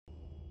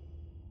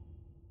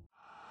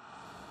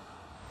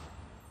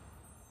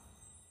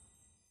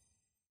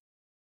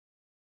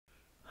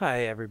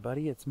Hi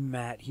everybody, it's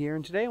Matt here,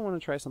 and today I want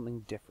to try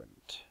something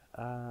different.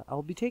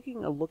 I'll be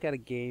taking a look at a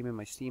game in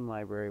my Steam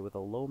library with a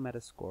low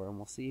Metascore, and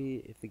we'll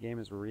see if the game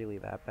is really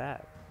that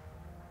bad.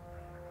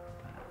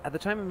 At the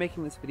time of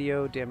making this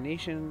video,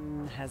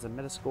 Damnation has a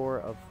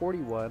Metascore of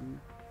 41,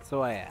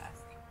 so I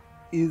ask,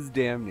 is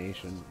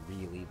Damnation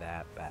really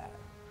that bad?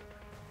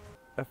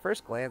 At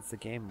first glance, the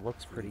game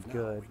looks pretty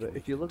good, but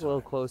if you look a little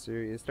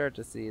closer, you start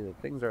to see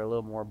that things are a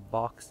little more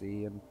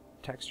boxy, and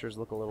textures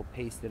look a little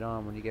pasted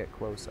on when you get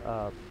close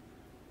up.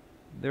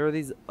 There are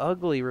these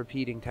ugly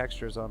repeating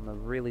textures on the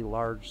really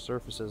large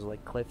surfaces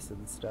like cliffs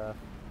and stuff.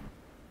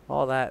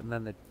 All that, and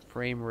then the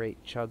frame rate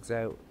chugs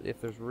out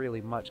if there's really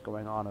much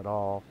going on at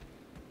all.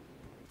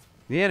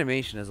 The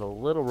animation is a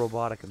little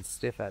robotic and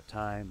stiff at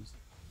times.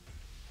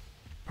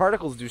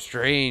 Particles do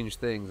strange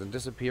things and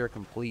disappear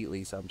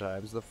completely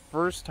sometimes. The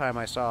first time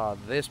I saw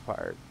this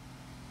part,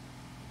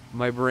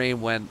 my brain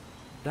went,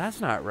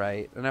 that's not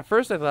right. And at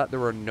first I thought there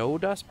were no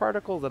dust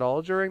particles at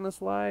all during the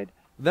slide.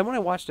 Then when I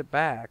watched it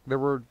back, there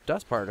were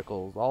dust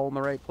particles all in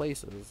the right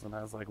places. And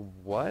I was like,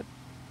 what?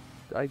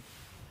 I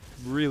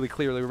really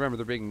clearly remember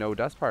there being no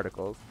dust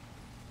particles.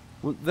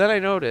 Well, then I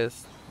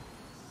noticed,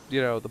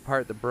 the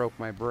part that broke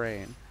my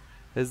brain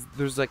is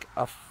there's like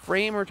a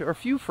frame or two, or a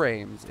few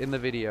frames in the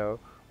video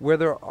where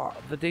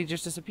they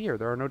just disappear.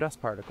 There are no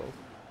dust particles.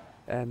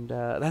 And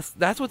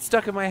that's what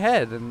stuck in my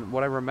head. And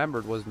what I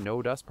remembered was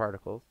no dust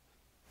particles.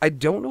 I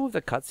don't know if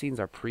the cutscenes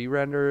are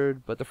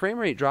pre-rendered, but the frame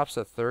rate drops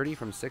to 30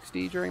 from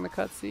 60 during the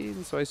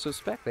cutscenes, so I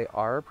suspect they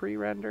are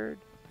pre-rendered.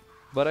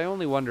 But I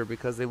only wonder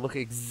because they look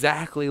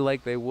exactly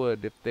like they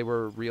would if they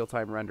were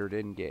real-time rendered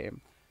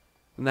in-game.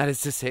 And that is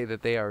to say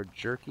that they are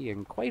jerky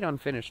and quite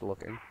unfinished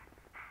looking.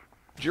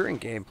 During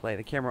gameplay,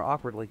 the camera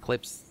awkwardly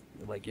clips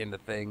into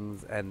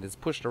things and is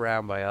pushed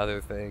around by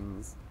other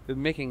things,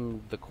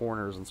 making the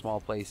corners and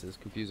small places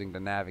confusing to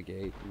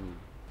navigate. And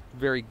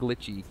very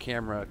glitchy,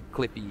 camera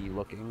clippy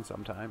looking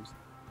sometimes.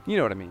 You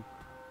know what I mean.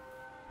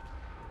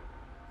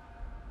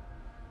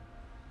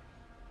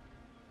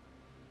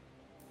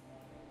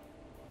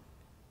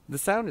 The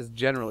sound is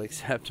generally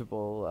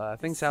acceptable.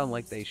 Things sound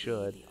like they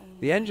should.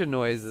 The engine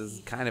noise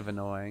is kind of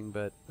annoying,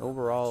 but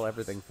overall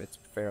everything fits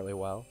fairly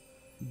well.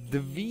 The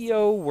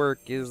VO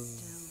work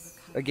is,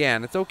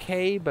 again, it's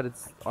okay, but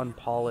it's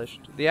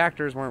unpolished. The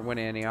actors weren't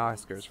winning any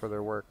Oscars for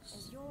their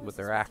works with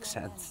their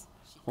accents.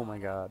 Oh my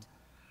god.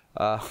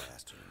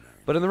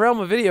 But in the realm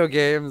of video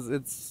games,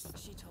 it's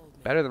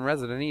better than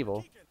Resident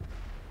Evil.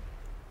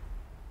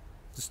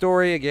 The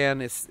story,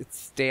 again, it's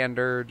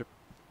standard.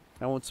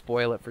 I won't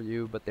spoil it for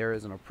you, but there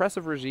is an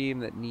oppressive regime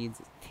that needs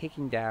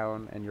taking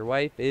down, and your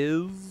wife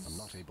is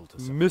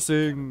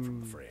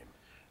missing.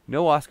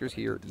 No Oscars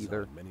here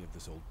either.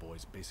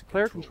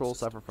 Player controls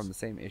suffer from the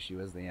same issue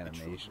as the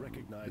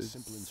animation.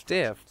 It's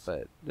stiff,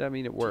 but I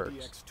mean it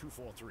works.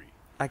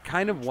 I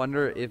kind of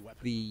wonder if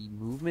the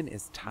movement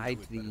is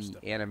tied to the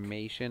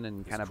animation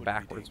in kind of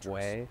backwards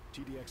way,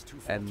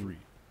 and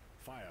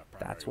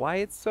that's why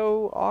it's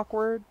so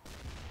awkward.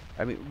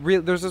 I mean,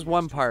 there's this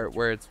one part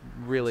where it's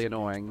really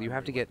annoying. You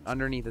have to get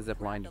underneath a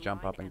zip line to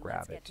jump up and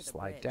grab it to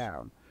slide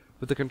down,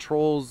 but the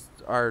controls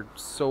are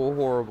so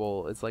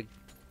horrible. It's like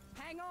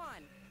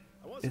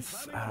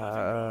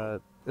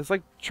it's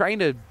like trying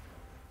to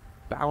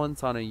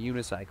balance on a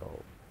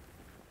unicycle,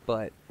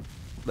 but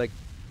like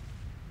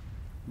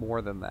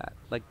more than that,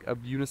 like a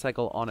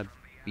unicycle on a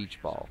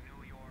beach ball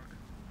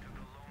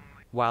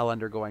while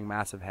undergoing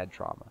massive head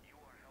trauma.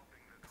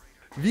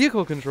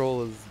 Vehicle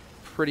control is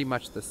pretty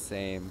much the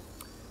same,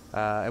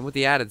 and with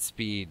the added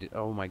speed,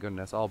 oh my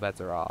goodness, all bets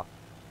are off.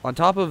 On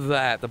top of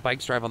that, the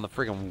bikes drive on the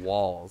friggin'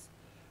 walls.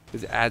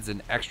 This adds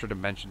an extra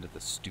dimension to the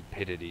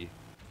stupidity.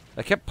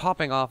 I kept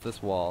popping off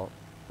this wall,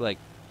 like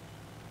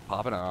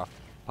popping off,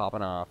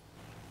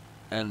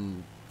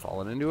 and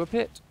falling into a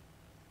pit.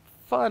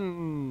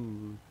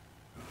 Fun!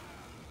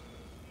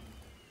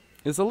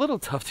 It's a little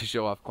tough to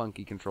show off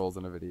clunky controls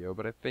in a video,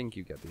 but I think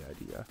you get the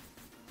idea.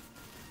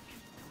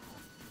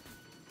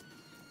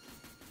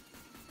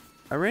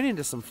 I ran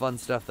into some fun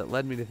stuff that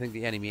led me to think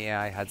the enemy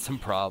AI had some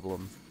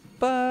problems,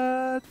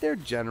 but they're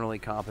generally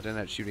competent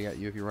at shooting at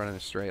you if you run in a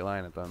straight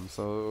line at them,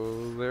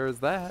 so there's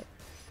that.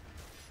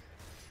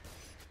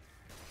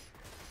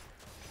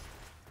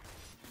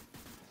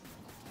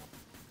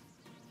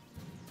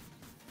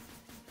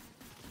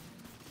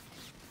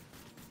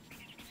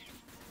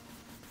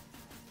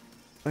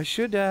 I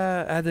should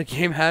add the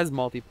game has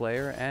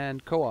multiplayer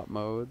and co-op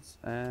modes.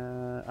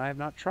 I have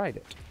not tried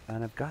it,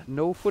 and I've got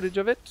no footage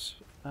of it.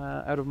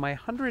 Out of my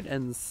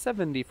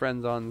 170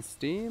 friends on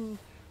Steam,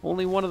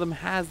 only one of them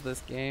has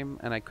this game,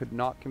 and I could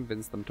not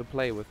convince them to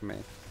play with me.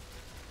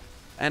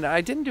 And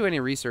I didn't do any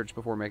research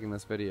before making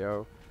this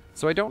video,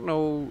 so I don't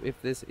know if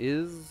this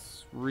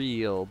is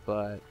real,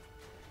 but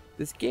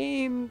this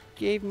game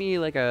gave me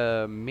like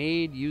a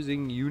made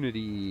using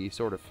Unity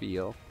sort of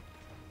feel.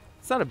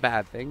 It's not a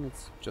bad thing,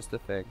 it's just a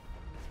thing.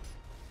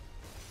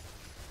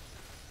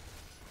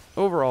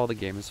 Overall, the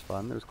game is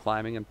fun. There's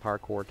climbing and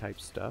parkour type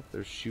stuff.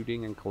 There's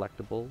shooting and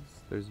collectibles.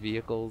 There's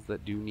vehicles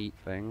that do neat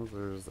things.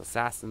 There's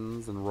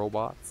assassins and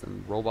robots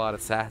and robot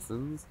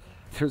assassins.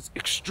 There's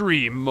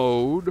extreme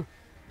mode.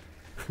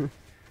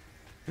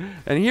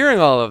 And hearing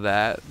all of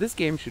that, this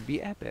game should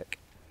be epic.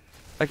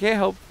 I can't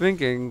help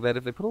thinking that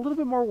if they put a little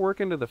bit more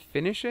work into the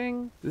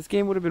finishing, this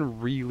game would have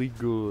been really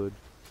good.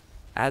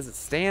 As it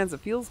stands, it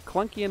feels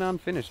clunky and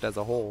unfinished as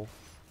a whole.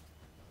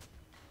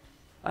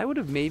 I would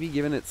have maybe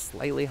given it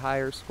slightly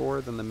higher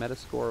score than the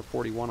Metascore of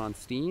 41 on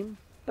Steam,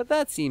 but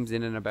that seems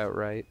in and about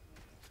right.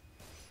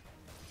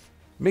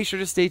 Make sure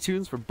to stay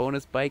tuned for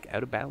bonus bike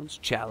out of balance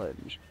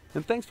challenge.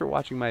 And thanks for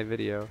watching my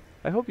video.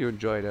 I hope you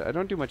enjoyed it. I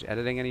don't do much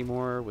editing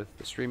anymore with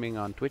the streaming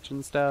on Twitch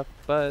and stuff,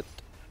 but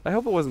I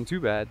hope it wasn't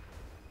too bad.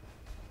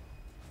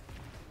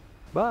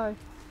 Bye.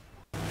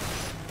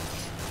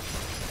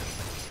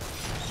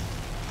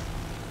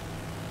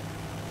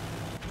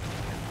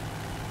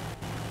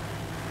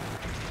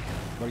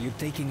 Are you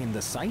taking in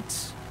the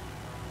sights?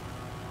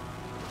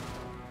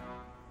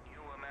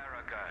 New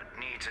America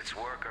needs its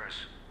workers.